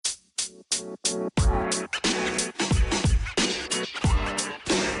Hey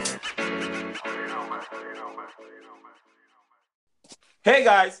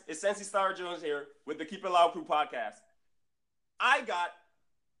guys, it's Sensi Star Jones here with the Keep It Loud Crew podcast. I got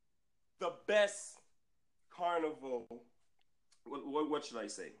the best carnival, what should I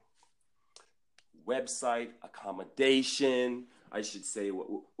say? Website, accommodation, I should say.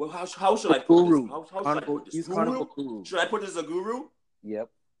 How should I put this? How should I put this? Guru? Should I put this as a guru? Yep.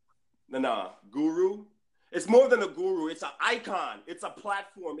 Nah, guru. It's more than a guru. It's an icon. It's a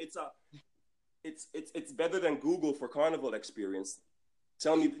platform. It's better than Google for carnival experience.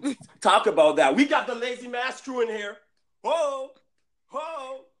 Tell me, talk about that. We got the LazyMas crew in here. Ho!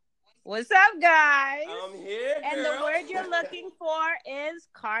 What's up, guys? I'm here, girl. And the word you're looking for is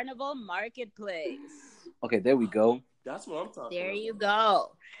Carnival Marketplace. Okay, there we go. That's what I'm talking about. There you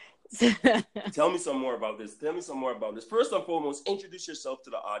go. Tell me some more about this. First and foremost, introduce yourself to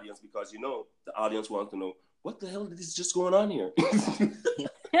the audience because, you know, the audience wants to know, what the hell is just going on here?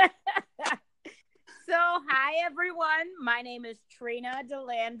 So, hi, everyone. My name is Trina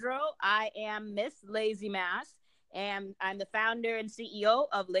DeLandro. I am Miss LazyMas, and I'm the founder and CEO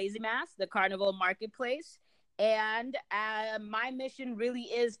of LazyMas, the Carnival Marketplace. And my mission really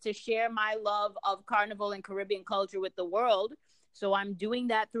is to share my love of Carnival and Caribbean culture with the world. So I'm doing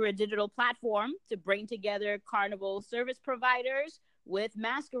that through a digital platform to bring together Carnival service providers with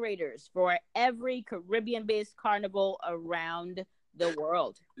masqueraders for every Caribbean-based carnival around the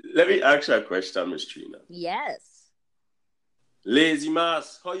world. Let me ask you a question, Miss Trina. Yes.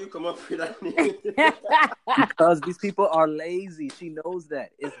 LazyMas, how you come up with that name? Because these people are lazy. She knows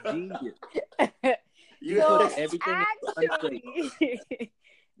that. It's genius. So actually,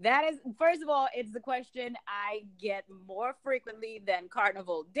 that is, first of all, it's the question I get more frequently than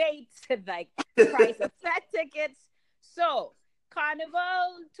carnival dates, like price of set tickets. So,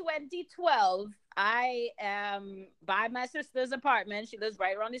 Carnival 2012, I am by my sister's apartment. She lives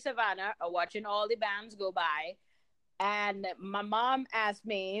right around the Savannah, watching all the bands go by. And my mom asked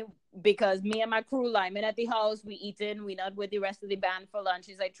me, because me and my crew linemen at the house, we eating, we not with the rest of the band for lunch.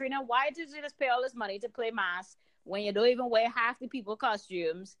 She's like, Trina, why did you just pay all this money to play mass when you don't even wear half the people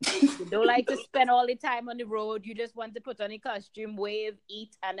costumes? You don't like to spend all the time on the road. You just want to put on a costume, wave,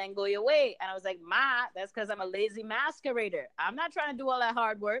 eat, and then go your way. And I was like, Ma, that's because I'm a lazy masquerader. I'm not trying to do all that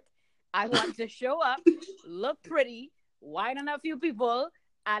hard work. I want to show up, look pretty, wine on a few people,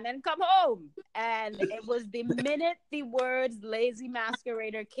 and then come home. And it was the minute the words lazy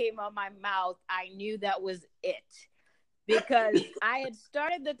masquerader came out my mouth, I knew that was it. Because I had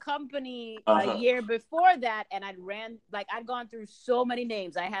started the company a year before that, and I'd gone through so many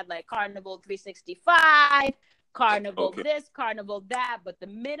names. I had like Carnival 365, Carnival this, Carnival that. But the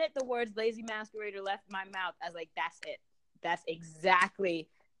minute the words lazy masquerader left my mouth, I was like, that's it. That's exactly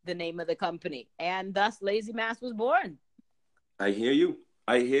the name of the company. And thus LazyMas was born. I hear you.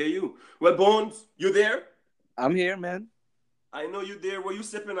 Well, Bonez, you there? I'm here, man. I know you there. What you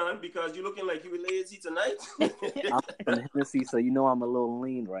sipping on? Because you're looking like you were lazy tonight. I'm from Hennessy, so you know I'm a little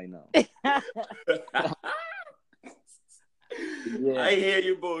lean right now. Yeah. I hear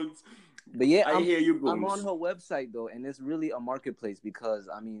you, Bonez. But yeah, I hear you, Bonez. I'm on her website, though, and it's really a marketplace because,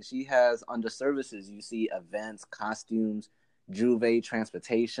 I mean, she has under services, you see events, costumes, juve,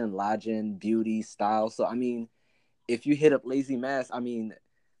 transportation, lodging, beauty, style. So, I mean, if you hit up LazyMas, I mean,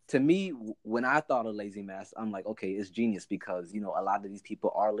 to me, when I thought of LazyMas, I'm like, okay, it's genius because, you know, a lot of these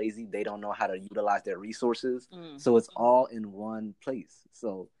people are lazy. They don't know how to utilize their resources. So it's all in one place.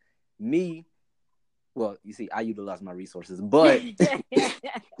 So me, well, you see, I utilize my resources, but You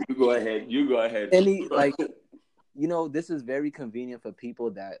go ahead. Like, you know, this is very convenient for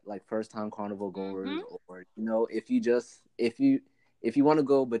people that like first time carnival goers, or, you know, if you want to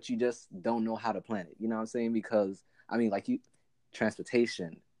go, but you just don't know how to plan it, you know what I'm saying? Because I mean, like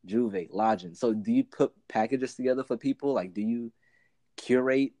transportation, juve, lodging. So do you put packages together for people? Like, do you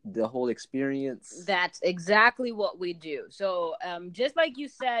curate the whole experience? That's exactly what we do. So just like you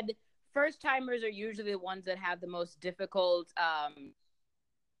said, first timers are usually the ones that have the most difficult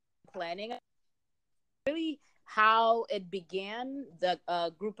planning. Really how it began, the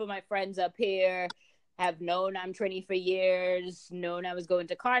group of my friends up here have known I'm training for years, known I was going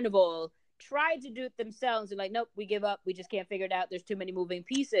to carnival, tried to do it themselves and like, nope, we give up. We just can't figure it out. There's too many moving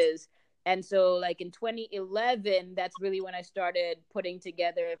pieces. And so like in 2011, that's really when I started putting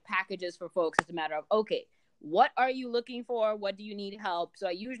together packages for folks. It's a matter of, okay, what are you looking for? What do you need help? So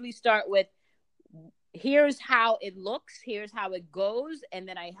I usually start with, here's how it looks, here's how it goes. And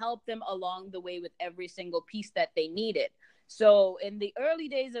then I help them along the way with every single piece that they needed. So in the early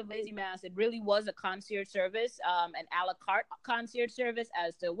days of LazyMas, it really was a concierge service, an a la carte concierge service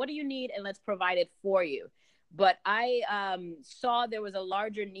as to what do you need and let's provide it for you. But I saw there was a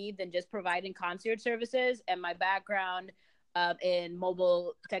larger need than just providing concierge services, and my background in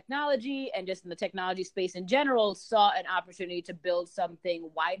mobile technology and just in the technology space in general saw an opportunity to build something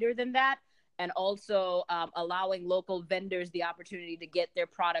wider than that, and also allowing local vendors the opportunity to get their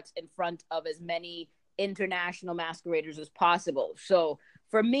products in front of as many international masqueraders as possible. So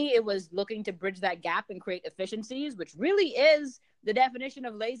for me, it was looking to bridge that gap and create efficiencies, which really is the definition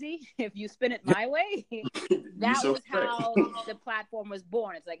of lazy. If you spin it my way, that was how the platform was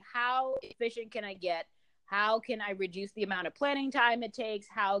born. It's like, how efficient can I get? How can I reduce the amount of planning time it takes?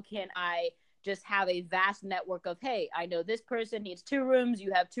 How can I just have a vast network of, hey, I know this person needs 2 rooms.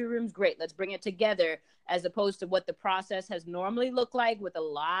 You have 2 rooms. Great. Let's bring it together, as opposed to what the process has normally looked like, with a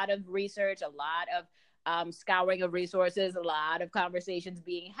lot of research, a lot of scouring of resources, a lot of conversations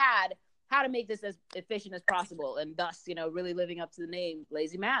being had, how to make this as efficient as possible, and thus, really living up to the name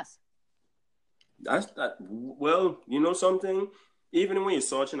LazyMas. That's that. Well, you know something? Even when you're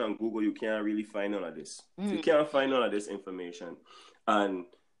searching on Google, you can't really find none of this. You can't find none of this information. And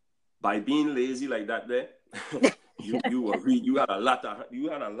by being lazy like that, there, you had a lot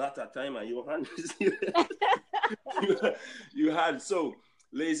of time on your hands. you had. So,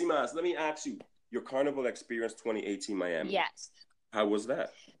 LazyMas, let me ask you, your Carnival experience 2018 Miami. Yes. How was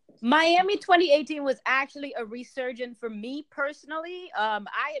that? Miami 2018 was actually a resurgence for me personally. I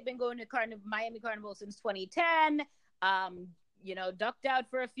had been going to Miami Carnival since 2010. Ducked out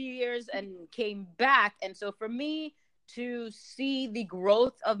for a few years and came back. And so for me to see the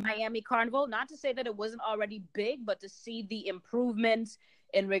growth of Miami Carnival, not to say that it wasn't already big, but to see the improvements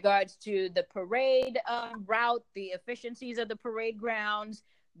in regards to the parade route, the efficiencies of the parade grounds,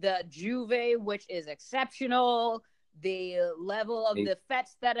 the Juve, which is exceptional, the level of the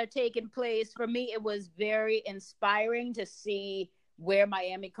fetes that are taking place. For me, it was very inspiring to see where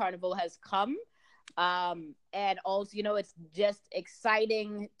Miami Carnival has come. And also, it's just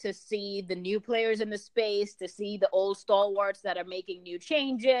exciting to see the new players in the space, to see the old stalwarts that are making new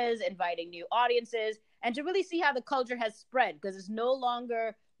changes, inviting new audiences, and to really see how the culture has spread, because it's no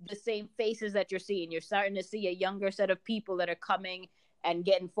longer the same faces that you're seeing. You're starting to see a younger set of people that are coming and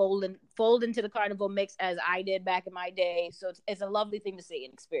getting fold into the Carnival mix, as I did back in my day. So it's a lovely thing to see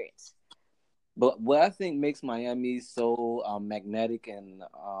and experience. But what I think makes Miami so magnetic and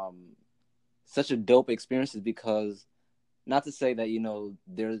such a dope experience is because, not to say that,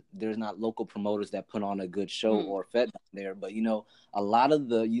 there's not local promoters that put on a good show or fete down there, but, a lot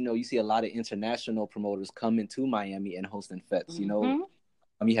of you see a lot of international promoters come into Miami and hosting fetes, you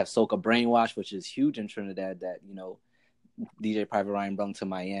have Soca Brainwash, which is huge in Trinidad, that, DJ Private Ryan brought to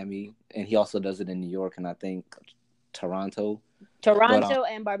Miami, and he also does it in New York and I think Toronto,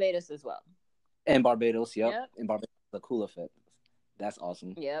 and Barbados as well. And Barbados, yep. And Barbados, the cooler fete. That's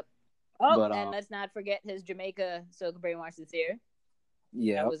awesome. Yep. Oh, and let's not forget his Jamaica Soca Brainwash this year.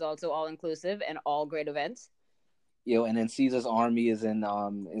 Yeah, that was also all inclusive and all great events. And then Caesar's Army is in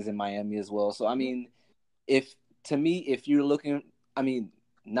Miami as well. So I mean, if you're looking,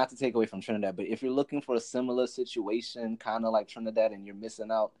 not to take away from Trinidad, but if you're looking for a similar situation, kind of like Trinidad, and you're missing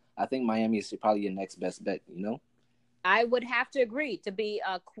out, I think Miami is probably your next best bet, I would have to agree. To be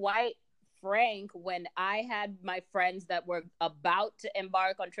quite frank, when I had my friends that were about to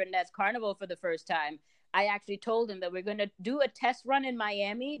embark on Trinidad's Carnival for the first time, I actually told them that we're going to do a test run in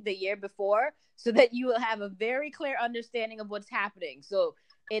Miami the year before, so that you will have a very clear understanding of what's happening. So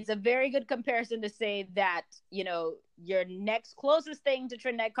it's a very good comparison to say that, your next closest thing to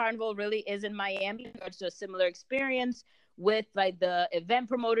Trinidad Carnival really is in Miami. It's a similar experience with like the event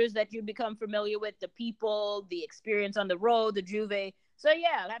promoters that you become familiar with, the people, the experience on the road, the Juve. So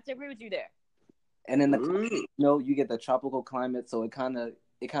yeah, I'll have to agree with you there. And then you get the tropical climate, so it kind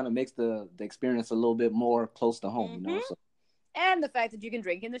of makes the experience a little bit more close to home, So. And the fact that you can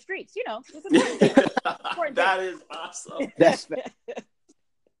drink in the streets, That is awesome. That's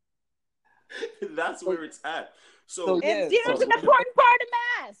That's where it's at. So it's an important part of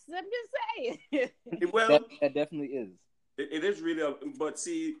Mass. I'm just saying. Well, that definitely is. It is really, but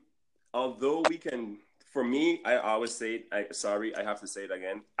see, although we can, for me, I always say, I have to say it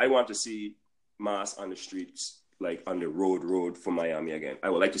again. I want to see Mass on the streets, like on the road for Miami again. I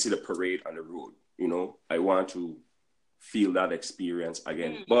would like to see the parade on the road. I want to feel that experience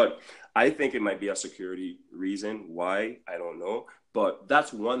again. But I think it might be a security reason why. I don't know. But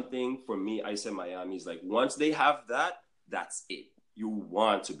that's one thing for me. I said Miami is like, once they have that, that's it. You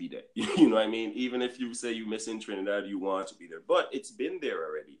want to be there. You know what I mean? Even if you say you miss in Trinidad, you want to be there. But it's been there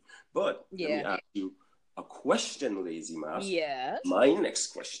already. But let me ask you, a question, Lazy Mas. Yes. My next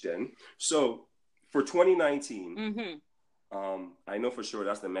question. So for 2019, I know for sure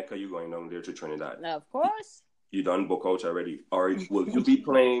that's the Mecca you're going down there to Trinidad. Of course. You done book out already. Or will you be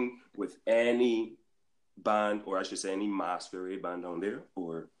playing with any band, or I should say any masquerade band down there?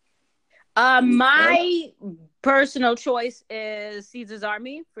 Or my personal choice is Caesar's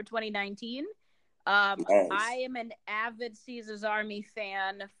Army for 2019. Nice. I am an avid Caesar's Army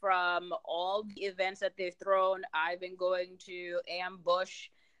fan from all the events that they've thrown. I've been going to Ambush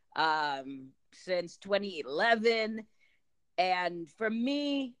since 2011. And for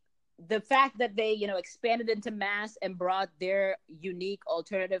me, the fact that they, expanded into mass and brought their unique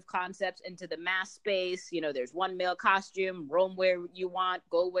alternative concepts into the mass space, there's one male costume, roam where you want,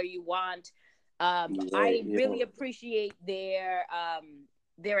 go where you want. I really appreciate their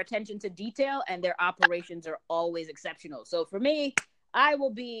attention to detail, and their operations are always exceptional. So for me, I will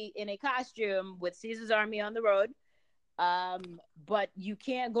be in a costume with Caesar's Army on the road. But you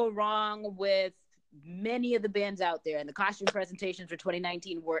can't go wrong with many of the bands out there, and the costume presentations for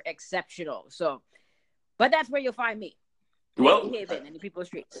 2019 were exceptional. So, but that's where you'll find me. Well, misbehaving in the people's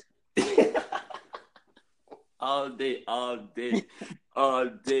streets. all day. I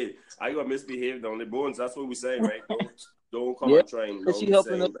gonna misbehave on the Bonez. That's what we say, right? Don't come and try and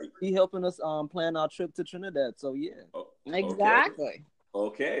she helping us plan our trip to Trinidad. So yeah. Oh, exactly.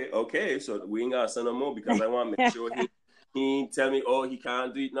 Okay. So we ain't gotta send him more because I want to make sure he tell me, he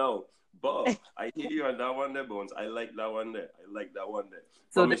can't do it now. But I hear you on that one there, Bonez. I like that one there.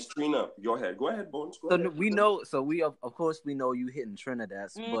 So Miss Trina, go ahead, Bonez. Go ahead. We know. So we of course we know you hitting Trinidad,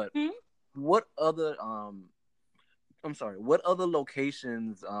 but what other what other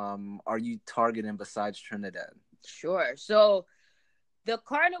locations are you targeting besides Trinidad? Sure. So the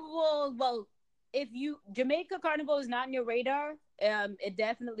carnival, well, Jamaica Carnival is not on your radar, it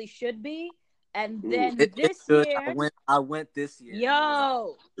definitely should be. And then this year, I went this year.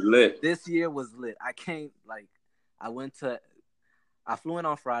 Yo, lit. This year was lit. I flew in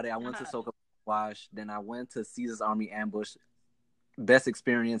on Friday. I went to Soca Wash. Then I went to Caesar's Army Ambush. Best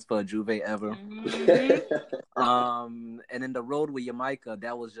experience for a Juve ever. And then the road with Jamaica,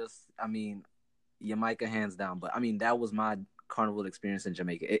 that was just, Jamaica hands down. But that was my carnival experience in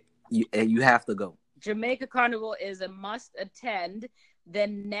Jamaica. You have to go. Jamaica Carnival is a must attend.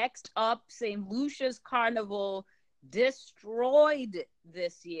 Then next up, St. Lucia's Carnival destroyed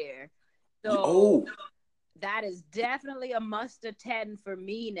this year. So that is definitely a must attend for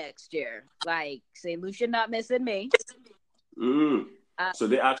me next year. Like, St. Lucia not missing me. So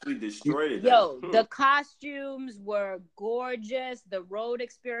they actually destroyed it. The costumes were gorgeous. The road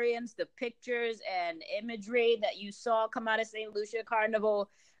experience, the pictures and imagery that you saw come out of St. Lucia Carnival.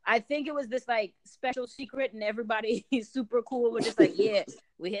 I think it was this like special secret, and everybody is super cool. We're just like, yeah,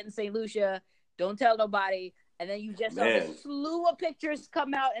 we're hitting St. Lucia. Don't tell nobody. And then you just saw a slew of pictures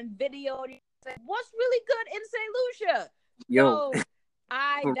come out and video. And like, what's really good in St. Lucia? Yo,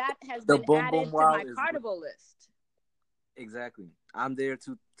 so that has been added to my carnival list. Exactly. I'm there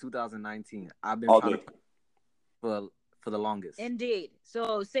 2019. I've been trying to for the longest. Indeed.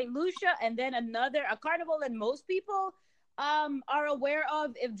 So St. Lucia, and then a carnival that most people are aware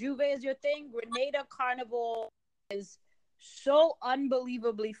of, if Juve is your thing. Grenada Carnival is so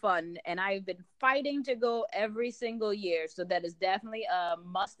unbelievably fun, and I've been fighting to go every single year. So that is definitely a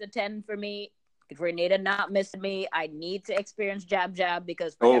must attend for me. Grenada not missing me. I need to experience Jab Jab,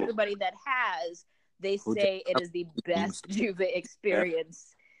 because for everybody that has, they say it is the best Juve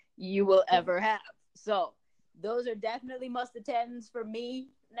experience you will ever have. So those are definitely must attends for me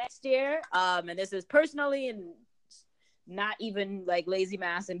next year. And this is personally and not even like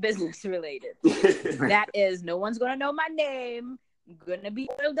LazyMas and business related. That is, no one's gonna know my name. I'm gonna be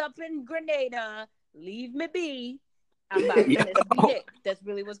oiled up in Grenada. Leave me be. I'm about to misbehave. That's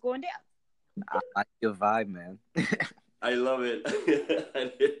really what's going down. I like your vibe, man. I love it.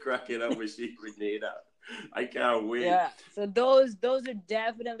 I did crack it up with Grenada. I can't wait. Yeah. So those are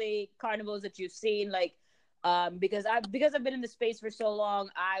definitely carnivals that you've seen, like, because I've been in the space for so long.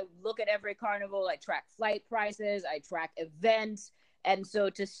 I look at every carnival. I track flight prices. I track events, and so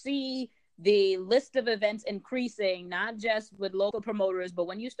to see the list of events increasing, not just with local promoters, but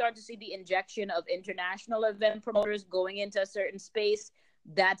when you start to see the injection of international event promoters going into a certain space,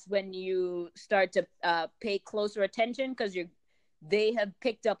 that's when you start to pay closer attention, because they have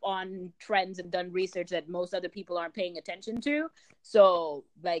picked up on trends and done research that most other people aren't paying attention to. So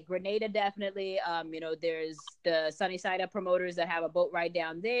like Grenada, definitely, there's the Sunny Side Up promoters that have a boat ride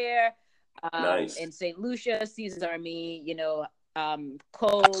down there. Nice. In St. Lucia, Caesar's Army,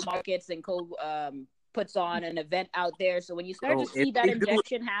 Cole Markets and Cole puts on an event out there. So when you start to see that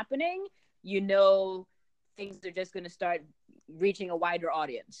injection happening, things are just going to start reaching a wider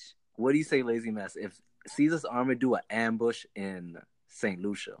audience. What do you say, LazyMas, if Caesar's Army do an ambush in St.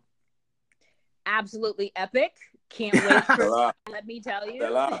 Lucia? Absolutely epic. Can't wait for Stella. let me tell you.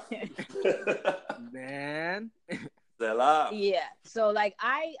 Stella. Man. Stella. Yeah. So like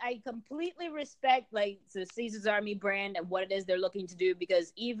I completely respect like the Caesar's Army brand and what it is they're looking to do,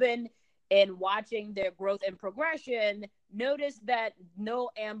 because even in watching their growth and progression, notice that no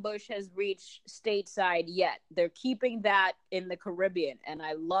ambush has reached stateside yet. They're keeping that in the Caribbean, and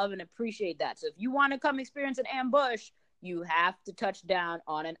I love and appreciate that. So if you want to come experience an ambush, you have to touch down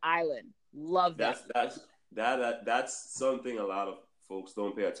on an island. Love that. That's something a lot of folks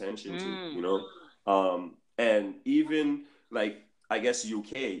don't pay attention to, you know. And even like I guess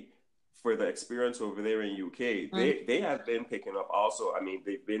UK, for the experience over there in UK, they have been picking up also. I mean,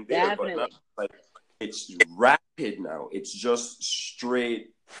 they've been there, Definitely. but not like it's rapid now. It's just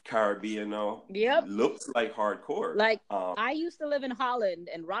straight Caribbean now. Yep. Looks like hardcore. Like I used to live in Holland,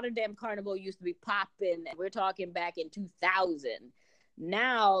 and Rotterdam Carnival used to be popping. We're talking back in 2000.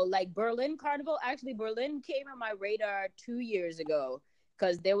 Now, like Berlin Carnival, actually Berlin came on my radar 2 years ago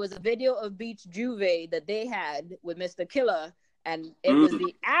because there was a video of Beach Juve that they had with Mr. Killer, and it was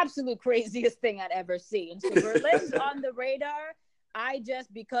the absolute craziest thing I'd ever seen. So Berlin's on the radar.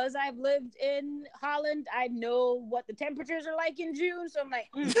 Because I've lived in Holland, I know what the temperatures are like in June. So I'm like,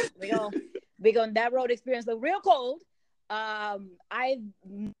 we going that road experience look real cold.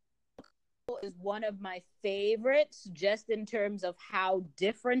 Is one of my favorites just in terms of how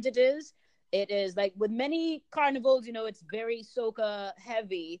different it is. It is like with many carnivals, you know, it's very soca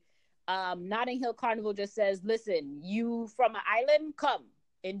heavy. Notting Hill Carnival just says, listen, you from an island, come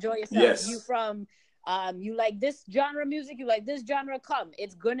enjoy yourself. Yes. You from you like this genre music, you like this genre, come.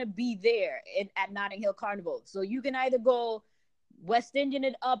 It's gonna be there at Notting Hill Carnival. So you can either go West Indian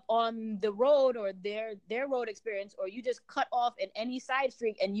it up on the road or their road experience, or you just cut off in any side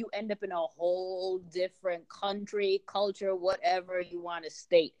street and you end up in a whole different country, culture, whatever you want to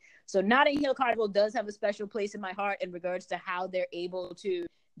state. So Notting Hill Carnival does have a special place in my heart in regards to how they're able to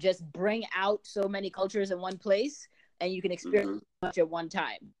just bring out so many cultures in one place, and you can experience much at one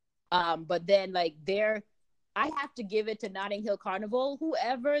time. But then like I have to give it to Notting Hill Carnival.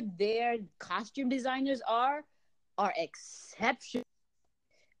 Whoever their costume designers are exceptional.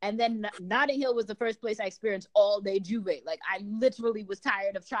 And then Notting Hill was the first place I experienced all day Juve. Like I literally was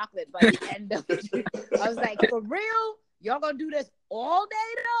tired of chocolate by the end of it. I was like, for real? Y'all gonna do this all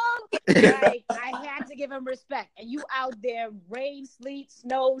day though? Like I had to give them respect. And you out there, rain, sleet,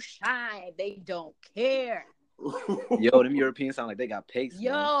 snow, shine. They don't care. Yo, them Europeans sound like they got pace.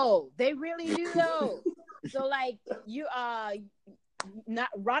 Yo, they really do though. So like you not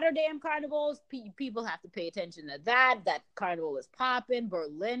Rotterdam carnivals, people have to pay attention to that. That carnival is popping.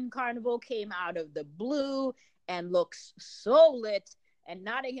 Berlin Carnival came out of the blue and looks so lit. And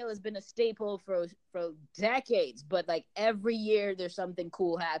Notting Hill has been a staple for decades. But like every year, there's something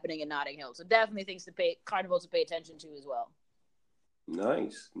cool happening in Notting Hill. So definitely carnivals to pay attention to as well.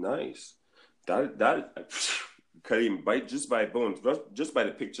 Nice. That can't even bite just by bones, just by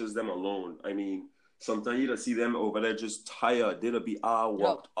the pictures them alone. I mean, sometimes you see them over there just tired. They'll be all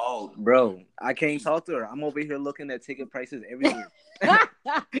walked out. Bro, I can't talk to her. I'm over here looking at ticket prices everywhere.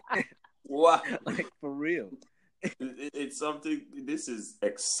 Wow. Like, for real. It's something, this is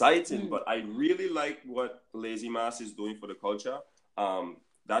exciting, but I really like what LazyMas is doing for the culture.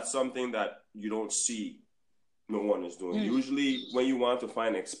 That's something that you don't see no one is doing. Usually when you want to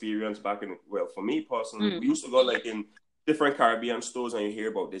find experience for me personally, we used to go like in different Caribbean stores and you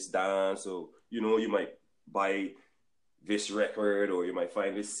hear about this dance, or you might buy this record, or you might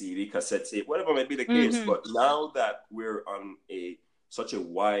find this CD, cassette tape, whatever might be the case. But now that we're on such a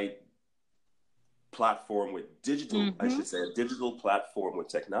wide platform with digital, I should say, a digital platform with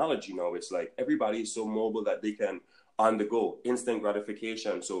technology now, it's like everybody is so mobile that they can on the go, instant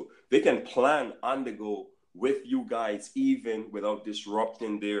gratification. So they can plan on the go with you guys, even without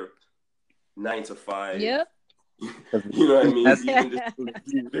disrupting their 9 to 5. Yep. You know what I mean?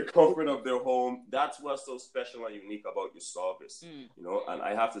 Even the comfort of their home. That's what's so special and unique about your service. And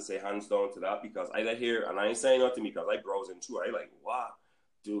I have to say hands down to that, because I hear, and I ain't saying nothing because I browse into it. I like, wow,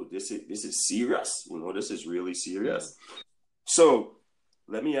 dude, this is serious. This is really serious. So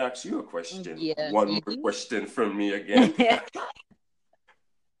let me ask you a question. One more question from me again.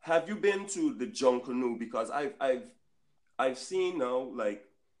 Have you been to the Junk Canoe? Because I've seen now, like,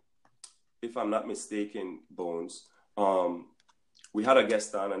 if I'm not mistaken, Bonez, we had a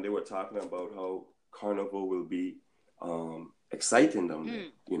guest on and they were talking about how Carnival will be exciting down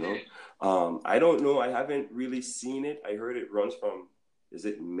there, I don't know. I haven't really seen it. I heard it runs from, is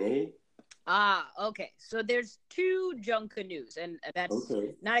it May Okay. So there's two junk canoes, and that's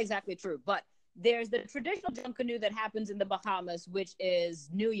Okay. not exactly true, but there's the traditional junk canoe that happens in the Bahamas, which is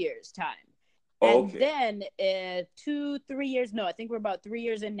New Year's time. And Okay. then 2 3 years, no, I think we're about 3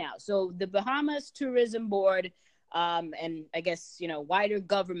 years in now. So the Bahamas Tourism Board, and I guess, wider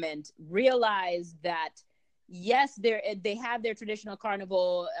government realized that yes, they have their traditional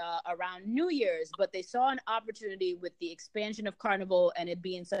carnival around New Year's, but they saw an opportunity with the expansion of carnival and it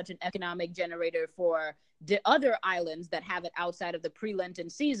being such an economic generator for the other islands that have it outside of the pre-Lenten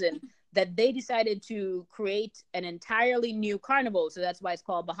season, that they decided to create an entirely new carnival. So that's why it's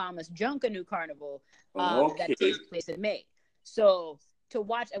called Bahamas Junkanoo Carnival, that Okay. takes place in May. So to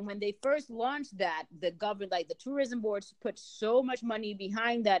watch, and when they first launched that, the government, like the tourism boards, put so much money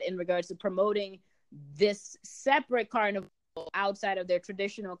behind that in regards to promoting this separate carnival outside of their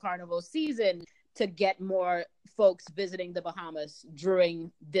traditional carnival season to get more folks visiting the Bahamas during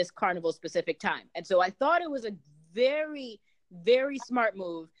this carnival specific time. And so I thought it was a very, very smart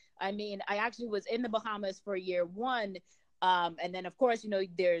move. I mean, I actually was in the Bahamas for year one. And then, of course,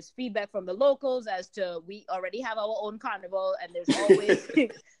 there's feedback from the locals as to we already have our own carnival. And there's always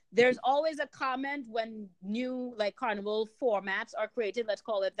there's always a comment when new carnival formats are created, let's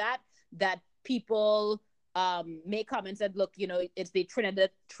call it that people make comments that, look, it's the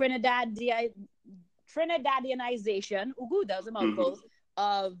Trinidadianization, that was a mouthful,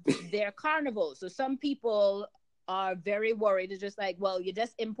 of their carnival. So some people are very worried. It's just like, well, you're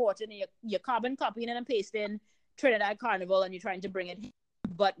just importing, you're carbon copying and pasting Trinidad carnival and you're trying to bring it here.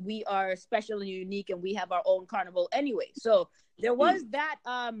 But we are special and unique and we have our own carnival anyway. So there was that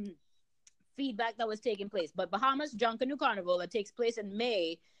feedback that was taking place. But Bahamas Junkanoo Carnival, that takes place in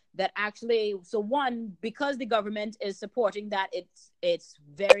May, that actually, so one, because the government is supporting that, it's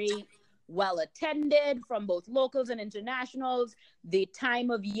very well attended from both locals and internationals. The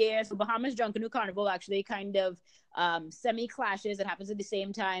time of year, so Bahamas Junkanoo Carnival actually kind of semi-clashes. It happens at the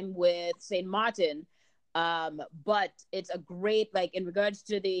same time with St. Martin. But it's a great, in regards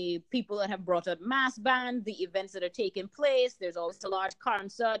to the people that have brought out mass band, the events that are taking place, there's always a large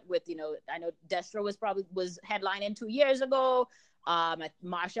concert with, I know Destro was headlining 2 years ago.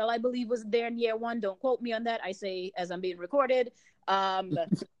 Marshall, I believe, was there in year one. Don't quote me on that. I say as I'm being recorded. But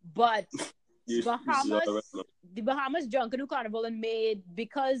the Bahamas Junkanoo Carnival in May,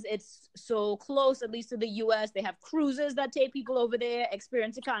 because it's so close, at least to the U.S., they have cruises that take people over there,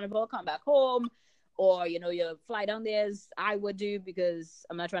 experience the carnival, come back home. Or, you fly down there, as I would do, because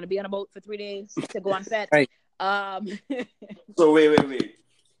I'm not trying to be on a boat for 3 days to go on set. Right. So wait.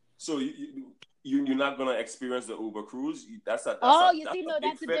 So you're not gonna experience the Uber cruise? That's a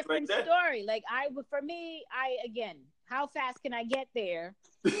different story. For me, again, how fast can I get there?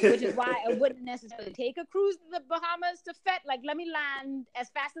 Which is why I wouldn't necessarily take a cruise to the Bahamas to FET. Let me land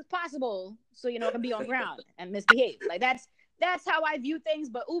as fast as possible so I can be on ground and misbehave. That's how I view things.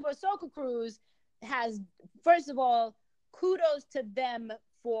 But Uber Soca Cruise has, first of all, kudos to them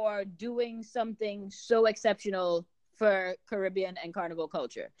for doing something so exceptional for Caribbean and Carnival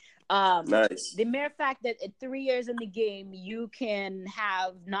culture. Nice. The mere fact that at 3 years in the game, you can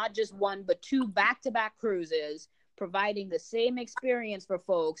have not just one, but two back-to-back cruises, providing the same experience for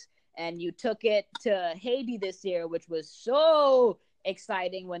folks. And you took it to Haiti this year, which was so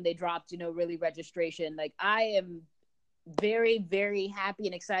exciting when they dropped, really registration. I am very, very happy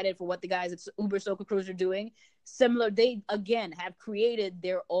and excited for what the guys at Uber Soca Cruise are doing. Similar, they again have created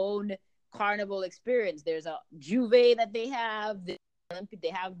their own carnival experience. There's a Juve that they have. They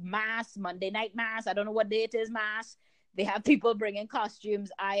have mass, Monday night mass. I don't know what day it is, mass. They have people bringing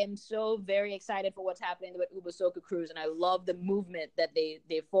costumes. I am so very excited for what's happening with Uber Soca Cruise, and I love the movement that they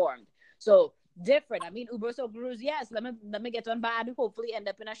formed. So different. I mean, Uber Soca Cruise, yes. Let me get on board. Hopefully, end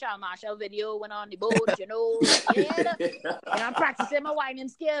up in a Shawn Marshall video when on the boat. I'm practicing my whining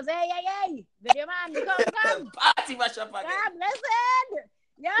skills. Hey, video man, come. Party mash up again. Come, listen,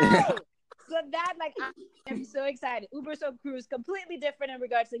 yo. So that, I'm so excited. Uber Soca Cruise, completely different in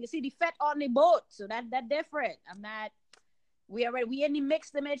regards to, you see the FET on the boat. So that different. We in the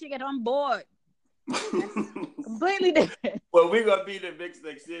mix to make you get on board. That's completely different. Well, we're going to be in the mix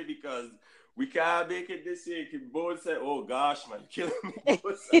next year because we can't make it this year. Both say, oh gosh, man, killing me.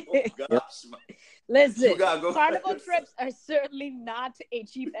 Both say, oh gosh, man. Listen, carnival trips are certainly not a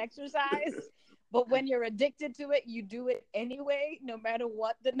cheap exercise. But when you're addicted to it, you do it anyway, no matter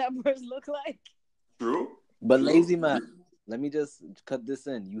what the numbers look like. True. But LazyMas, let me just cut this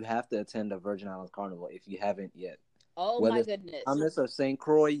in. You have to attend a Virgin Islands Carnival if you haven't yet. Oh, my goodness. Whether it's Thomas or St.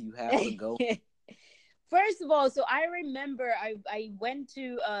 Croix, you have to go. First of all, so I remember I went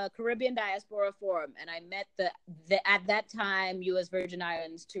to a Caribbean Diaspora Forum and I met the at that time U.S. Virgin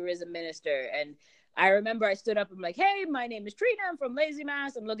Islands tourism minister. And I remember I stood up and I'm like, hey, my name is Trina. I'm from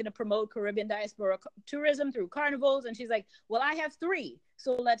LazyMas. I'm looking to promote Caribbean diaspora tourism through carnivals. And she's like, well, I have 3.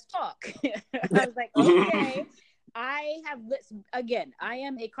 So let's talk. I was like, okay. I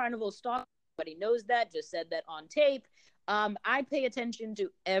am a carnival stalker. Everybody knows that. Just said that on tape. I pay attention to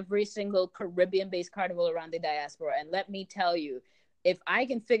every single Caribbean-based carnival around the diaspora. And let me tell you, if I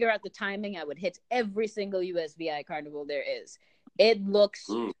can figure out the timing, I would hit every single USVI carnival there is. It looks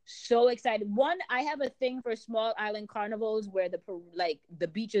so exciting. One, I have a thing for small island carnivals where the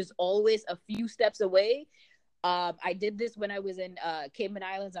beach is always a few steps away. I did this when I was in Cayman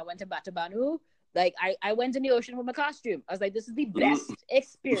Islands. I went to Batabanu. Like I went in the ocean with my costume. I was like, this is the best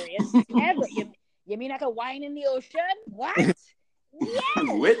experience ever. You mean I could whine in the ocean? What? Yes.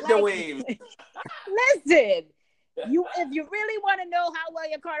 With the waves. Listen, if you really want to know how well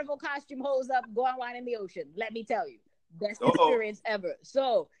your carnival costume holds up, go and whine in the ocean. Let me tell you. Best experience ever.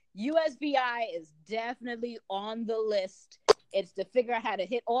 So USVI is definitely on the list. It's to figure out how to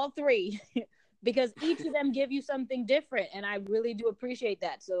hit all 3 because each of them give you something different. And I really do appreciate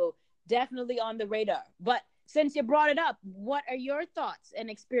that. So definitely on the radar. But since you brought it up, what are your thoughts and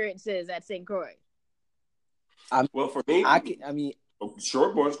experiences at St. Croix? Well, for me,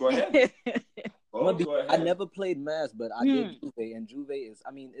 sure, boys, go ahead. Go ahead. I never played Mass, but I did Juve, and Juve is,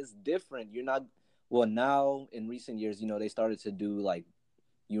 it's different. You're not, well, now in recent years, they started to do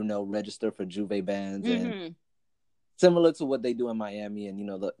register for Juve bands and similar to what they do in Miami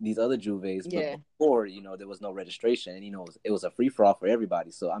and, these other Juves. But before, there was no registration and, it was a free for all for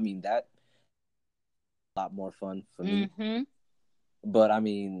everybody. So, that a lot more fun for me. But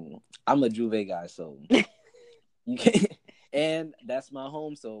I'm a Juve guy, so you can't, and that's my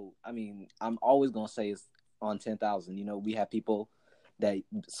home. So I'm always gonna say it's on 10,000. We have people that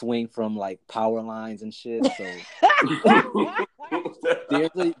swing from power lines and shit. So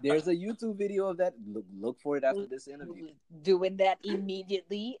there's a YouTube video of that. Look for it after this interview. Doing that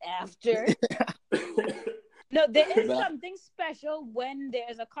immediately after. No, there is something special when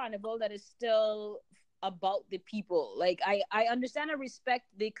there's a carnival that is still about the people. I understand and respect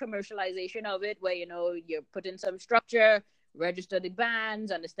the commercialization of it where you're putting some structure, register the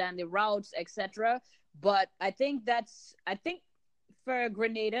bands, understand the routes, etc. But I think for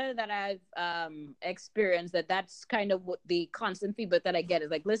Grenada that I've experienced that's kind of what the constant feedback that I get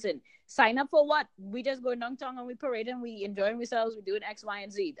is listen, sign up for what? We just go downtown and we parade and we enjoying ourselves, we're doing X, Y,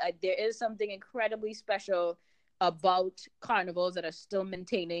 and Z. There is something incredibly special about carnivals that are still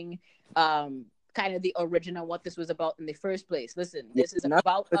maintaining kind of the origin of what this was about in the first place. Listen, this is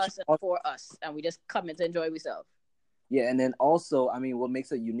about us and for us, and we just come in to enjoy ourselves. Yeah, and then also, what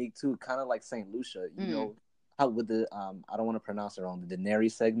makes it unique too, kind of like St. Lucia, how with the I don't want to pronounce it wrong, the Denary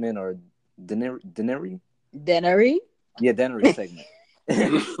segment or Denary? Yeah, Denary segment.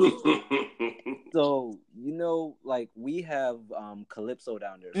 So we have Calypso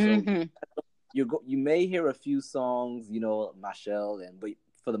down there, so you may hear a few songs, Michelle, but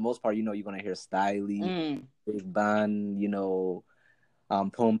for the most part, you're gonna hear Styley, Big Band,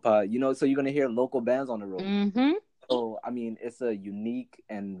 Pompa, so you're gonna hear local bands on the road. So it's a unique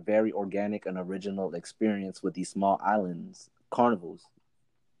and very organic and original experience with these small islands carnivals.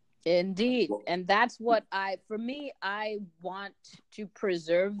 Indeed, and that's what I want to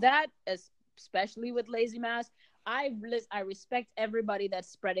preserve that, especially with LazyMas. I respect everybody that's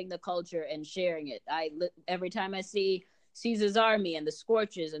spreading the culture and sharing it. Every time I see Caesar's Army and the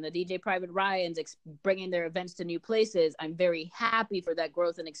Scorches and the DJ Private Ryans bringing their events to new places, I'm very happy for that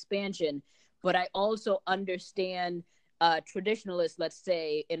growth and expansion. But I also understand traditionalists, let's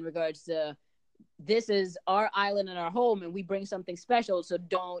say, in regards to this is our island and our home and we bring something special. So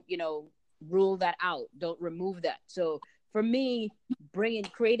don't, rule that out. Don't remove that. So for me,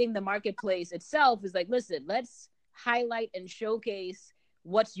 creating the marketplace itself is listen, let's highlight and showcase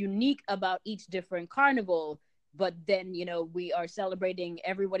what's unique about each different carnival. But then, we are celebrating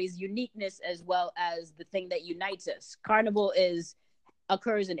everybody's uniqueness as well as the thing that unites us. Carnival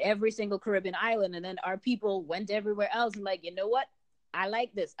occurs in every single Caribbean island. And then our people went everywhere else and you know what? I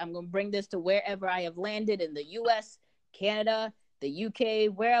like this. I'm going to bring this to wherever I have landed in the US, Canada, the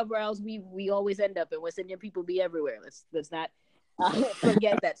UK, wherever else we always end up. And West Indian people be everywhere. Let's not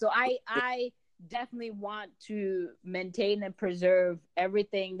forget that. So I definitely want to maintain and preserve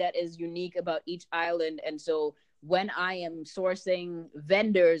everything that is unique about each island. And so when I am sourcing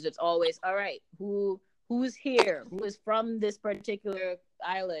vendors, it's always, all right, who who's here, who is from this particular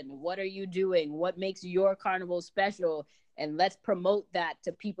island, what are you doing, what makes your carnival special, and let's promote that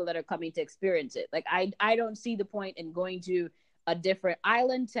to people that are coming to experience it. Like I don't see the point in going to a different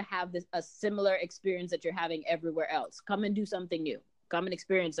island to have a similar experience that you're having everywhere else. Come and do something new. Come and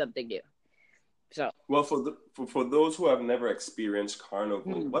experience something new. So, well, for those who have never experienced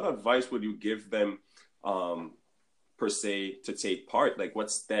carnival, what advice would you give them, per se, to take part? Like, what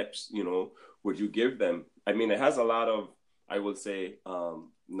steps, would you give them? I mean, it has a lot of, I would say,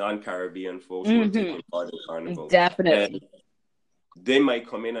 non-Caribbean folks who are taking part in carnival. Definitely. And they might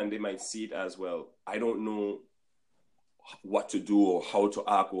come in and they might see it as, well, I don't know what to do or how to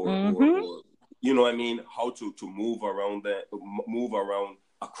act or you know what I mean, how to move around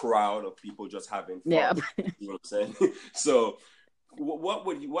a crowd of people just having fun. Yeah. You know what I'm saying? So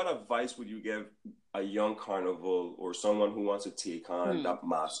what advice would you give a young carnival or someone who wants to take on that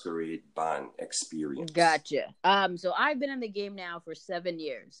masquerade band experience? Gotcha. So I've been in the game now for 7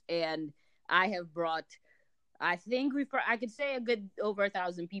 years, and I have brought, I think I could say a good over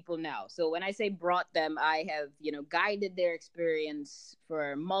 1,000 people now. So when I say brought them, I have, guided their experience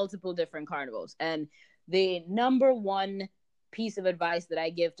for multiple different carnivals. And the number one piece of advice that I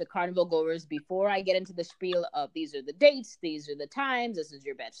give to carnival goers before I get into the spiel of these are the dates, these are the times, this is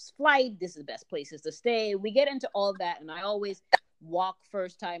your best flight, this is the best places to stay. We get into all that, and I always walk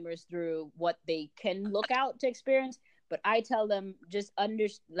first timers through what they can look out to experience. But I tell them, just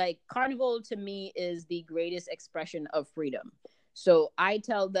carnival to me is the greatest expression of freedom. So I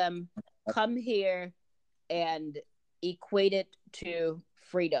tell them, come here and equate it to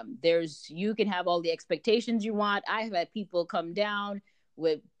freedom. You can have all the expectations you want. I have had people come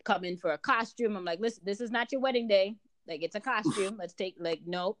in for a costume. I'm like, listen, this is not your wedding day. Like, it's a costume. Let's take,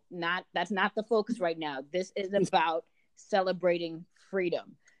 that's not the focus right now. This is about celebrating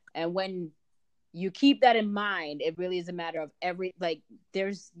freedom. And when you keep that in mind, it really is a matter of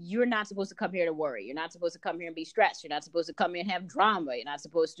you're not supposed to come here to worry. You're not supposed to come here and be stressed. You're not supposed to come here and have drama. You're not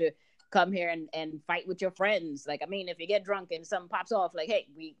supposed to come here and fight with your friends. Like, I mean, if you get drunk and something pops off, like, hey,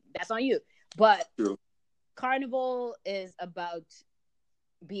 that's on you. But True. Carnival is about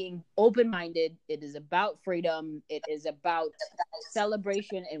being open-minded. It is about freedom. It is about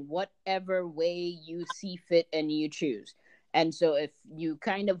celebration in whatever way you see fit and you choose. And so if you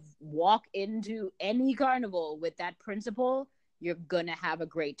kind of walk into any carnival with that principle, you're going to have a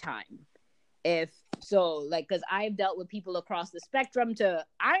great time. Because I've dealt with people across the spectrum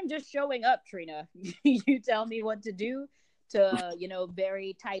I'm just showing up, Trina. You tell me what to do, to,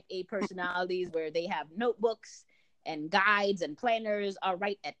 very type A personalities where they have notebooks and guides and planners. All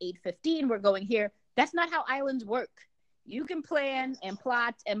right, at 8:15, we're going here. That's not how islands work. You can plan and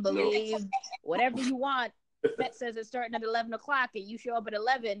plot and believe whatever you want. That says it's starting at 11 o'clock and you show up at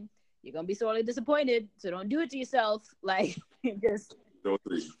 11, you're going to be sorely disappointed. So don't do it to yourself. Like, just don't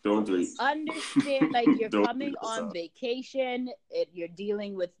do it. Understand, like, you're coming on vacation. You're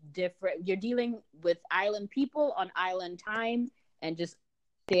dealing with island people on island time, and just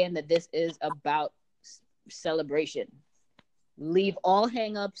understand that this is about celebration. Leave all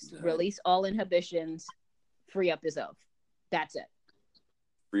hang-ups, release all inhibitions, free up yourself. That's it.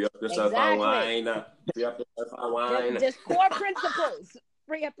 Free up yourself on wine. Free up yourself on wine. Just core principles.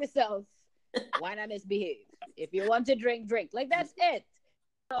 Free up yourself. Why not misbehave? If you want to drink, drink. Like, that's it.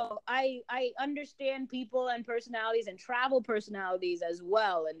 So I understand people and personalities and travel personalities as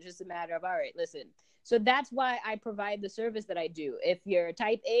well. And just a matter of, all right, listen. So that's why I provide the service that I do. If you're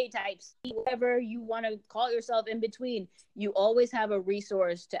type A, type C, whatever you want to call yourself in between, you always have a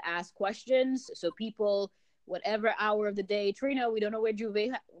resource to ask questions. So people, whatever hour of the day, Trina, we don't know where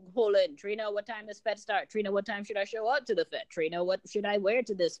Juve hole in. Trina, what time does FET start? Trina, what time should I show up to the FET? Trina, what should I wear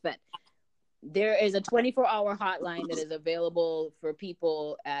to this FET? There is a 24-hour hotline that is available for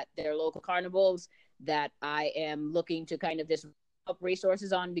people at their local carnivals that I am looking to kind of just up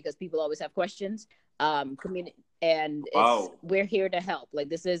resources on, because people always have questions. We're here to help. Like,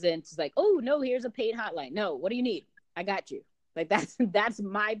 this isn't like, oh no, here's a paid hotline. No, what do you need? I got you. Like, that's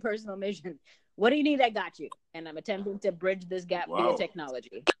my personal mission. What do you need? I got you. And I'm attempting to bridge this gap via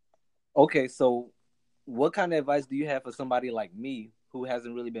technology. Okay, so what kind of advice do you have for somebody like me who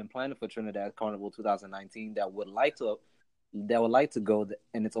hasn't really been planning for Trinidad Carnival 2019 that would like to go,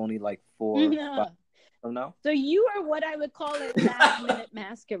 and it's only like 4 5 from now? So you are what I would call a last-minute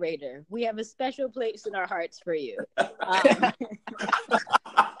masquerader. We have a special place in our hearts for you. I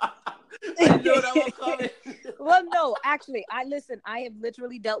knew that was coming. Well, no, actually, I have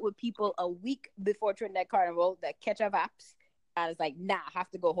literally dealt with people a week before Trinidad Carnival that catch up apps. I was like, nah, I have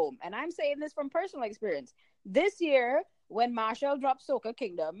to go home. And I'm saying this from personal experience. This year, when Marshall dropped Soca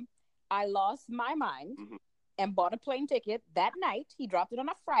Kingdom, I lost my mind Mhm. and bought a plane ticket that night. He dropped it on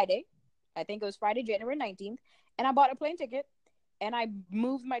a Friday. I think it was Friday, January 19th. And I bought a plane ticket and I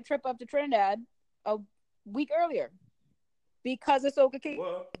moved my trip up to Trinidad a week earlier because of Soca King.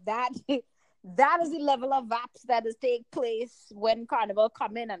 What? That is the level of VAPs that is take place when Carnival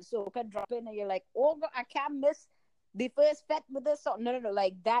come in and Soca drop in and you're like, oh, I can't miss the first fete with this song. No,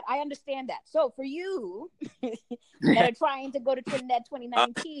 like that. I understand that. So for you that are trying to go to Trinidad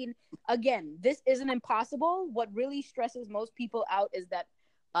 2019, again, this isn't impossible. What really stresses most people out is that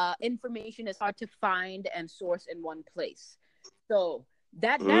information is hard to find and source in one place. So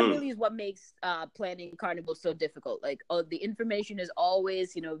that really is what makes planning Carnival so difficult. Like, the information is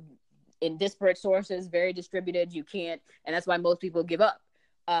always, in disparate sources, very distributed. You can't, and that's why most people give up.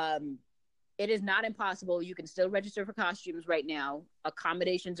 It is not impossible. You can still register for costumes right now.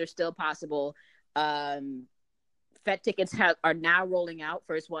 Accommodations are still possible. Fete tickets are now rolling out.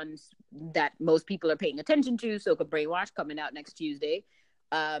 First ones that most people are paying attention to. Soca Brainwash coming out next Tuesday.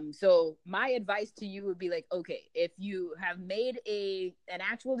 So my advice to you would be like, okay, if you have made an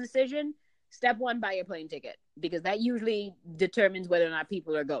actual decision, step one, buy your plane ticket, because that usually determines whether or not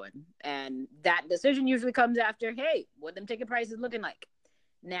people are going. And that decision usually comes after, hey, what them ticket prices looking like?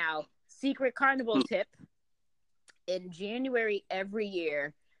 Now, secret Carnival tip, in January every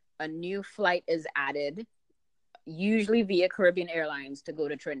year, a new flight is added, usually via Caribbean Airlines, to go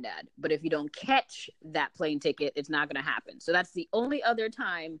to Trinidad. But if you don't catch that plane ticket, it's not going to happen. So that's the only other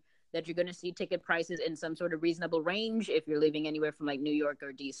time that you're going to see ticket prices in some sort of reasonable range. If you're leaving anywhere from like New York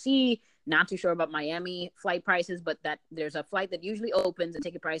or DC, not too sure about Miami flight prices, but that there's a flight that usually opens and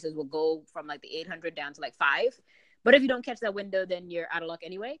ticket prices will go from like the 800 down to like 5. But if you don't catch that window, then you're out of luck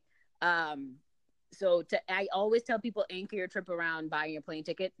anyway. I always tell people, anchor your trip around buying your plane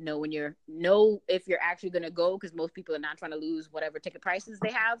ticket. Know if you're actually going to go, because most people are not trying to lose whatever ticket prices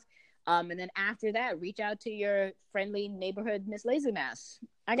they have. And then after that, reach out to your friendly neighborhood Miss LazyMas.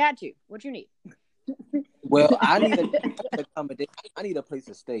 I got you. What you need? Well, I need a accommodation. I need a place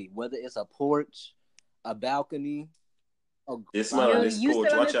to stay, whether it's a porch, a balcony. This man, this you coach,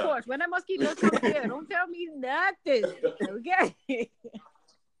 still on watch this out. porch. When I mosquitoes come here, don't tell me nothing. Okay.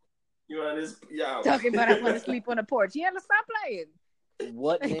 You on this, yeah. Talking about I want to sleep on a porch. Yeah, let's stop playing.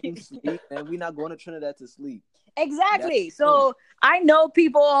 What name sleep? And we're not going to Trinidad to sleep. Exactly. So I know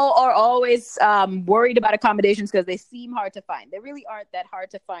people are always worried about accommodations because they seem hard to find. They really aren't that hard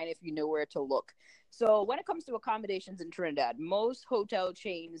to find if you know where to look. So when it comes to accommodations in Trinidad, most hotel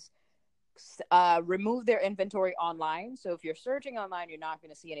chains remove their inventory online. So if you're searching online, you're not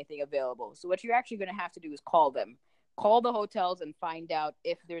going to see anything available. So what you're actually going to have to do is call them. Call the hotels and find out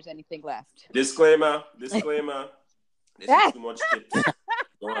if there's anything left. Disclaimer. This is too much tips.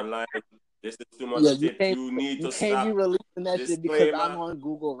 Go online. This is too much tips. You need to stop. Can't be releasing that shit because Disclaimer. I'm on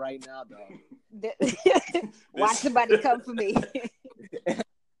Google right now, dog. Watch somebody come for me.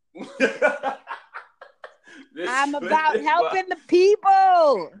 I'm about helping the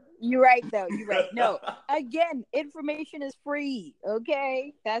people. You're right, though. You're right. No, again, information is free.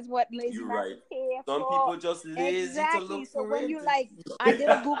 Okay, that's what LazyMas is here Some for. people just lazy exactly. to look So for when it. you like, I did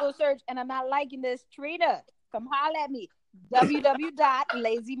a Google search and I'm not liking this. Trina, come holler at me.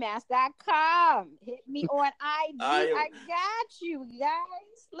 www.lazymas.com. Hit me on IG. I got you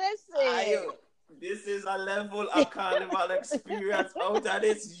guys. Listen. This is a level of carnival experience out of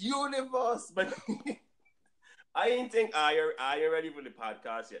this universe, but I ain't ready for the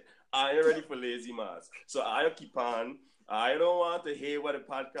podcast yet. I ain't ready for LazyMas. So I'll keep on. I don't want to hear what the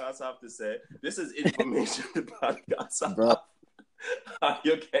podcast have to say. This is information the podcast have.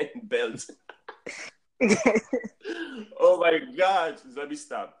 You're getting built. Oh my God. Let me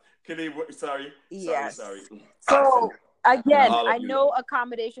stop. Sorry. Yes. Sorry. So again, I know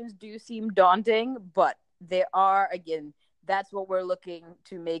accommodations do seem daunting, but there are, again, that's what we're looking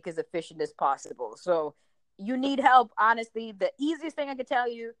to make as efficient as possible. So you need help, honestly. The easiest thing I could tell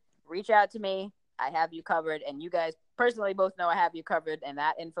you, reach out to me. I have you covered. And you guys personally both know I have you covered, and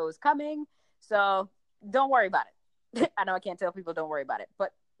that info is coming. So don't worry about it. I know I can't tell people don't worry about it,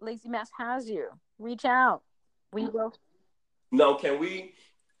 but LazyMas has you. Reach out. We will. Now,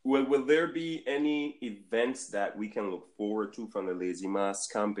 will there be any events that we can look forward to from the LazyMas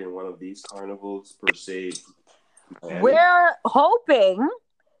camp in one of these carnivals, per se? We're hoping.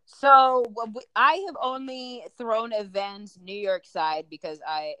 So I have only thrown events New York side because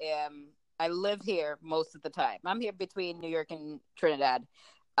I live here most of the time. I'm here between New York and Trinidad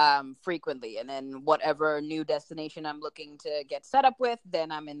frequently, and then whatever new destination I'm looking to get set up with, then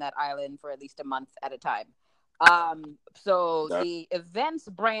I'm in that island for at least a month at a time. So the events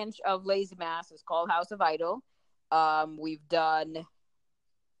branch of LazyMas is called House of Idol. We've done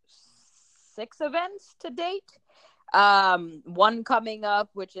 6 events to date. One coming up,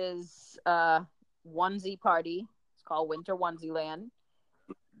 which is onesie party. It's called Winter Onesie Land.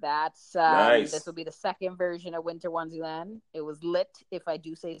 That's Nice. This will be the second version of Winter Onesie Land. It was lit, if I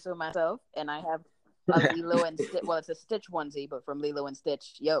do say so myself, and I have a Lilo and Stitch. Well, it's a Stitch onesie, but from Lilo and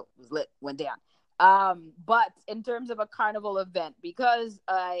Stitch. Yo, it was lit, went down. But in terms of a carnival event, because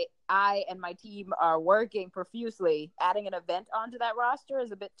I and my team are working profusely, adding an event onto that roster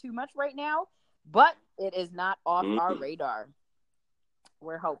is a bit too much right now. But it is not off our radar.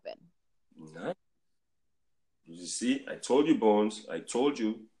 We're hoping. Nice. You see, I told you, Bones. I told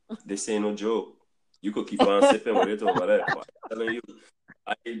you. This ain't no joke. You could keep on sipping with it over there. I'm telling you.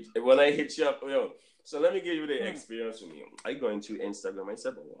 When I hit you up, so let me give you the experience with me. I go into Instagram. I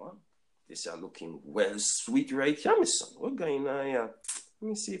said, "Wow, this are looking well sweet right here, my son. What going on here? Let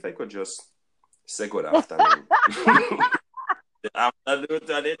me see if I could just say good afternoon." The afternoon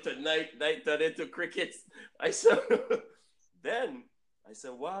to night to crickets. I said,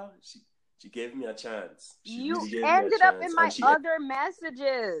 wow, she gave me a chance. You really ended up in my other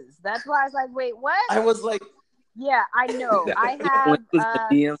messages. That's why I was like, wait, what? I was like, yeah, I know. I have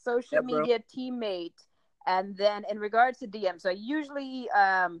a social media teammate. And then in regards to DM, so I usually,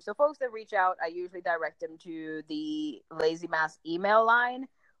 so folks that reach out, I usually direct them to the LazyMas email line.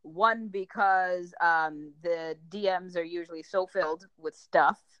 One, because the DMs are usually so filled with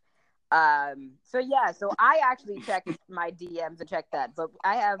stuff. So I actually check my DMs and check that. But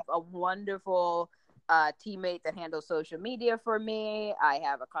I have a wonderful teammate that handles social media for me. I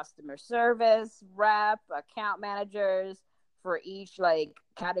have a customer service rep, account managers for each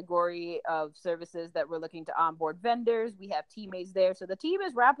category of services that we're looking to onboard vendors. We have teammates there. So the team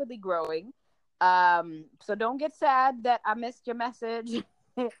is rapidly growing. So don't get sad that I missed your message.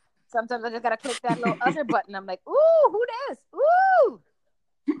 Sometimes I just gotta click that little other button. I'm like, ooh, who this? Ooh.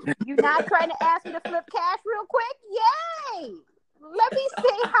 You not trying to ask me to flip cash real quick? Yay! Let me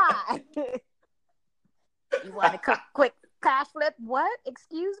say hi. You want a quick cash flip? What?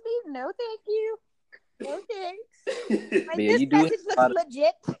 Excuse me? No, thank you. No thanks. This message looks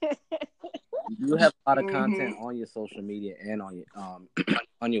legit. You have a lot of content on your social media and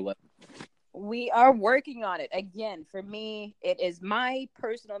on your website. We are working on it. Again, for me, it is my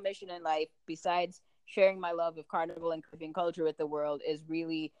personal mission in life, besides sharing my love of carnival and Caribbean culture with the world, is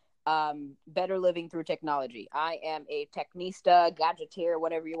really better living through technology. I am a technista, gadgeteer,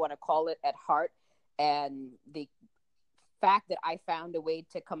 whatever you want to call it, at heart. And the fact that I found a way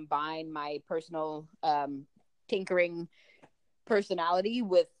to combine my personal tinkering personality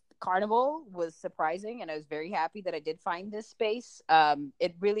with carnival was surprising, and I was very happy that I did find this space.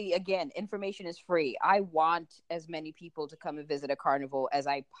 It really, again, information is free. I want as many people to come and visit a carnival as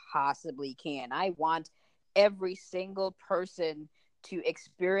I possibly can. I want every single person to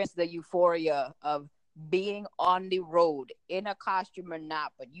experience the euphoria of being on the road in a costume or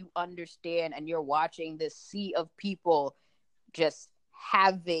not, but you understand and you're watching this sea of people just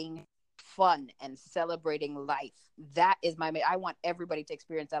having fun and celebrating life. That is I want everybody to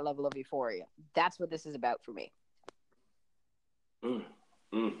experience that level of euphoria. That's what this is about for me.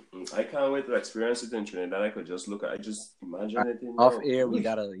 I can't wait to experience it in Trinidad. I could just I just imagine it in off air. We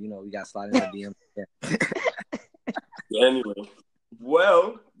gotta slide in the DM. Anyway,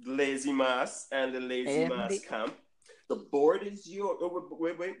 well, LazyMas and the LazyMas camp. The board is yours.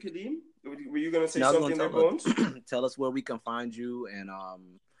 Wait, Kadeem, were you gonna say something there, Bones? Tell us where we can find you and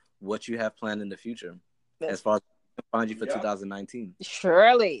what you have planned in the future, as far as we can find you for 2019.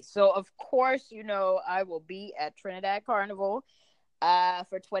 Surely. So, of course, I will be at Trinidad Carnival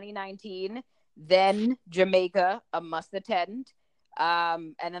for 2019. Then Jamaica, a must attend.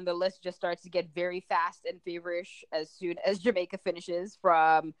 And then the list just starts to get very fast and feverish as soon as Jamaica finishes,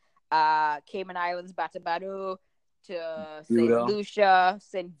 from Cayman Islands, Batabano, to St. Lucia.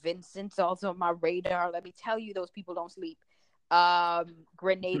 St. Vincent's also on my radar. Let me tell you, those people don't sleep.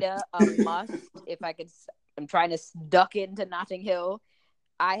 Grenada, a must. If I could, I'm trying to duck into Notting Hill.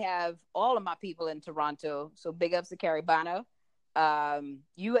 I have all of my people in Toronto, so big ups to Caribana.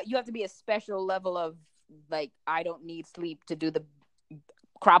 You have to be a special level of I don't need sleep to do the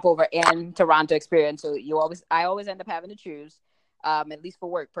crop over and Toronto experience. So I always end up having to choose, at least for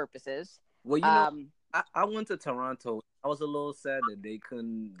work purposes. Well, I went to Toronto. I was a little sad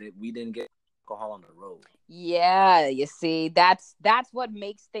that we didn't get alcohol on the road. Yeah, you see, that's what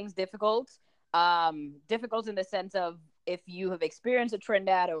makes things difficult. Difficult in the sense of, if you have experienced a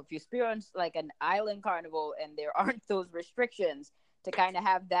Trinidad, or if you experience an island carnival and there aren't those restrictions, to kind of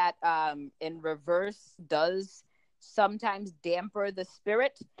have that in reverse does sometimes damper the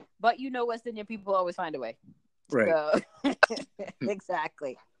spirit. But West Indian people always find a way. Right. So,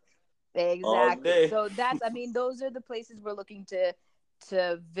 exactly. all Exactly. day. So that's, I mean, those are the places we're looking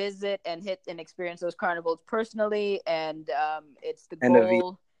to visit and hit and experience those carnivals personally. And it's the And the V.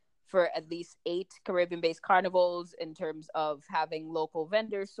 goal for at least 8 Caribbean-based carnivals in terms of having local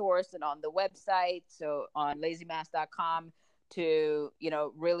vendor source and on the website. So on LazyMas.com to,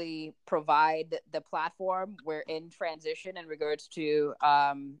 really provide the platform. We're in transition in regards to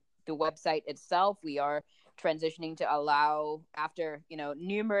the website itself. We are transitioning to allow, after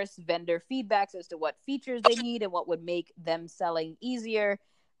numerous vendor feedbacks as to what features they need and what would make them selling easier,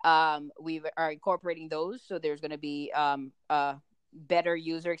 we are incorporating those, so there's going to be a better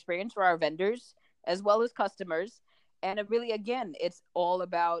user experience for our vendors as well as customers. And it really, again, it's all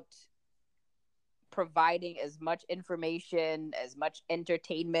about providing as much information, as much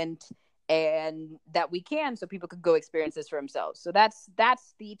entertainment, and that we can, so people could go experience this for themselves. So that's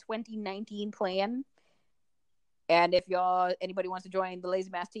the 2019 plan. And if anybody wants to join the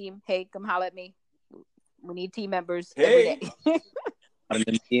LazyMas team, hey, come holler at me. We need team members every day.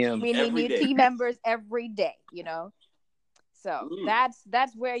 We need new team members every day, So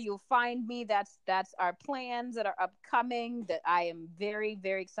that's where you'll find me. That's our plans that are upcoming, that I am very,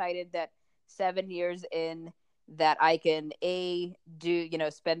 very excited that 7 years in, that I can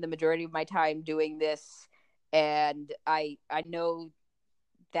spend the majority of my time doing this. And I know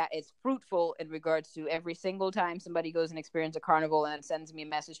that it's fruitful in regards to every single time somebody goes and experiences a carnival and sends me a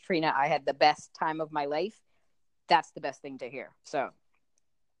message, Trina, I had the best time of my life. That's the best thing to hear. So,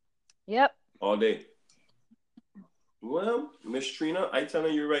 yep. All day. Well, Miss Trina, I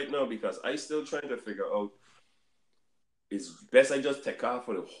telling you right now, because I still trying to figure out, it's best I just take off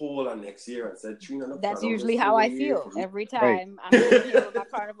for the whole of next year and said, Trina, no, that's usually how I feel every time. Right. I'm looking at my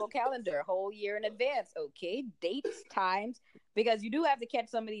carnival calendar a whole year in advance. Okay, dates, times, because you do have to catch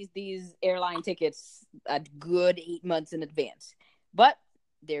some of these airline tickets a good 8 months in advance. But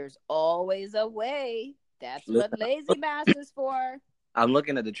there's always a way. That's what LazyMas is for. I'm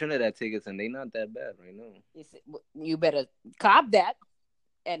looking at the Trinidad tickets, and they're not that bad right now. You better cop that.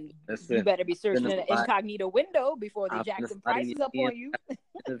 And you better be searching in an incognito window before they jack some prices up on you.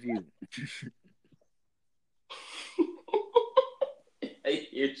 I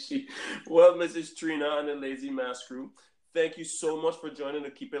hear you. Well, Mrs. Trina and the LazyMas crew, thank you so much for joining the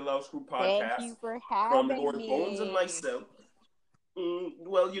Keep It Loud crew podcast. Thank you for having me. From Bonez and myself.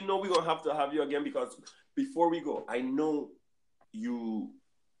 Well, we're going to have you again, because before we go, I know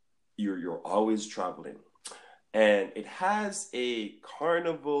you're always traveling. And it has a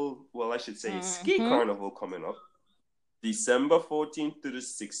carnival, well, I should say a ski carnival coming up, December 14th to the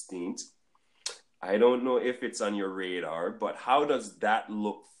 16th. I don't know if it's on your radar, but how does that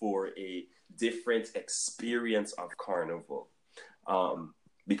look for a different experience of carnival?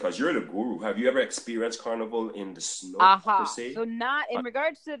 Because you're the guru. Have you ever experienced carnival in the snow, per se? So not in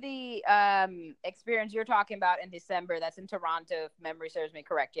regards to the experience you're talking about in December. That's in Toronto, if memory serves me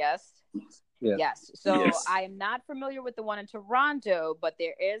correct, yes? Yeah. Yes. So yes. I am not familiar with the one in Toronto, but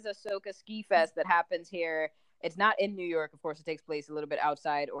there is a Soca Ski Fest that happens here. It's not in New York. Of course, it takes place a little bit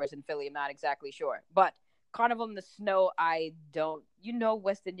outside, or it's in Philly. I'm not exactly sure. But Carnival in the snow, I don't.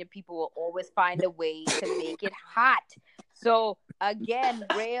 West Indian people will always find a way to make it hot. So, again,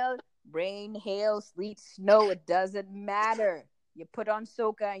 rain, hail, sleet, snow, it doesn't matter. You put on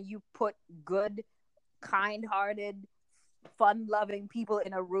Soca and you put good, kind-hearted, fun-loving people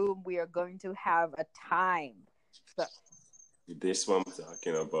in a room, we are going to have a time. So, this one I'm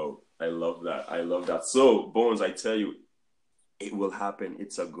talking about. I love that. So, Bonez, I tell you, it will happen.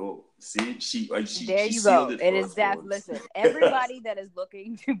 It's a go. See, she there you go. It is that. Listen, everybody that is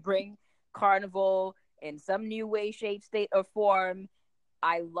looking to bring carnival in some new way, shape, state, or form,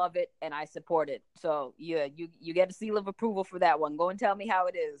 I love it and I support it. So yeah, you get a seal of approval for that one. Go and tell me how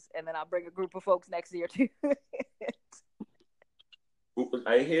it is, and then I'll bring a group of folks next year too.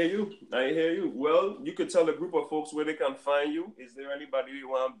 I hear you. Well, you could tell a group of folks where they can find you. Is there anybody you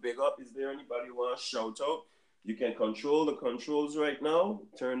want to big up? Is there anybody you want to shout out? You can control the controls right now.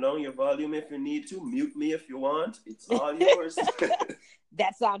 Turn down your volume if you need to. Mute me if you want. It's all yours.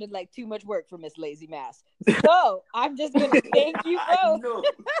 That sounded like too much work for Miss LazyMas. So I'm just going to thank you both.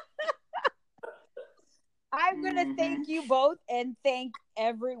 I'm going to thank you both and thank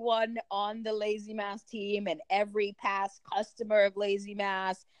everyone on the LazyMas team and every past customer of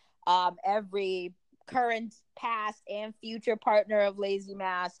LazyMas, every current, past, and future partner of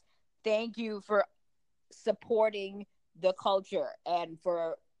LazyMas. Thank you for supporting the culture and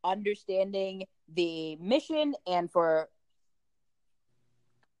for understanding the mission and for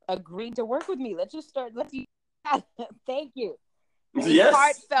agreeing to work with me. Let's just start. Thank you. Yes.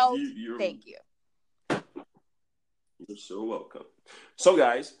 Heartfelt. Thank you. You're so welcome. So,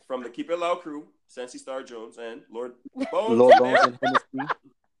 guys, from the Keep It Loud crew, Sensi Star Jones and Lord Bonez. Lord Bonez and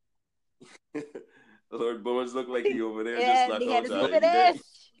Hennessy. Lord Bonez look like he over there Yeah, just the like Hennessy outside. finish.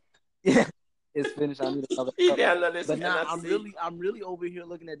 Yeah, it's finished. I need another He cup. can't let this But now Hennessy. I'm really over here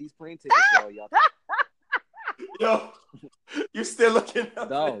looking at these plane tickets, y'all. Yo, you still looking up?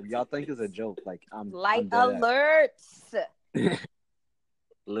 No, y'all think it's a joke. Like Light I'm dead alerts.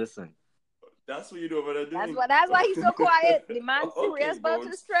 Listen, That's what you do over there doing. That's why he's so quiet. The man serious Okay, about Bonez.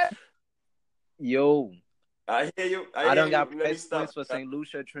 his trip. yo, I hear you. I done got Let me price stop. points for St.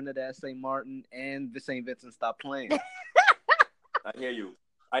 Lucia, Trinidad, St. Martin, and St. Vincent. Stop playing. I hear you.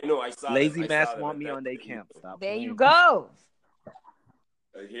 I know. I saw LazyMas it. want me on their camp. Stop There playing. you go.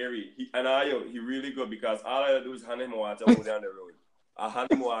 I hear you. He really good because all I do is hand him water and go down the road. I hand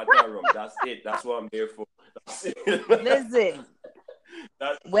him water and rum. That's it. That's what I'm there for. That's it. Listen,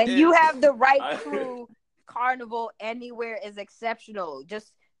 That's when it. you have the right crew, Carnival anywhere is exceptional.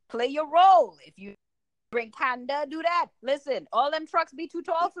 Just play your role. If you bring Kanda, do that. Listen, all them trucks be too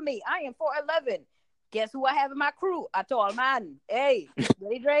tall for me. I am 4'11". Guess who I have in my crew? A tall man. Hey,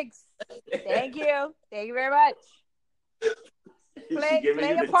 Billy Drakes. Thank you. Thank you very much. Play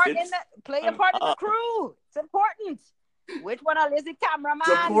your part in the crew. It's important. Which one is the cameraman?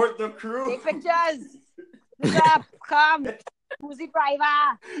 Support the crew. Take pictures. Who's up? Come. Who's the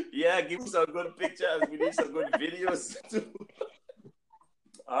driver? Yeah, give some good pictures. We need some good videos too.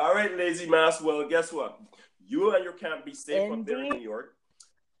 All right, LazyMas. Well, guess what? You and your camp be safe up there in New York.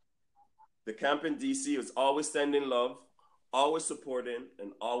 The camp in DC is always sending love, always supporting,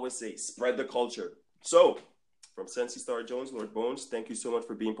 and always say, spread the culture. So, from Sensi Star Jones, Lord Bonez, thank you so much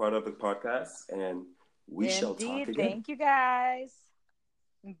for being part of the podcast, and we shall talk again. Thank you, guys.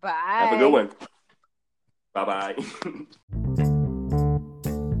 Bye. Have a good one. Bye-bye.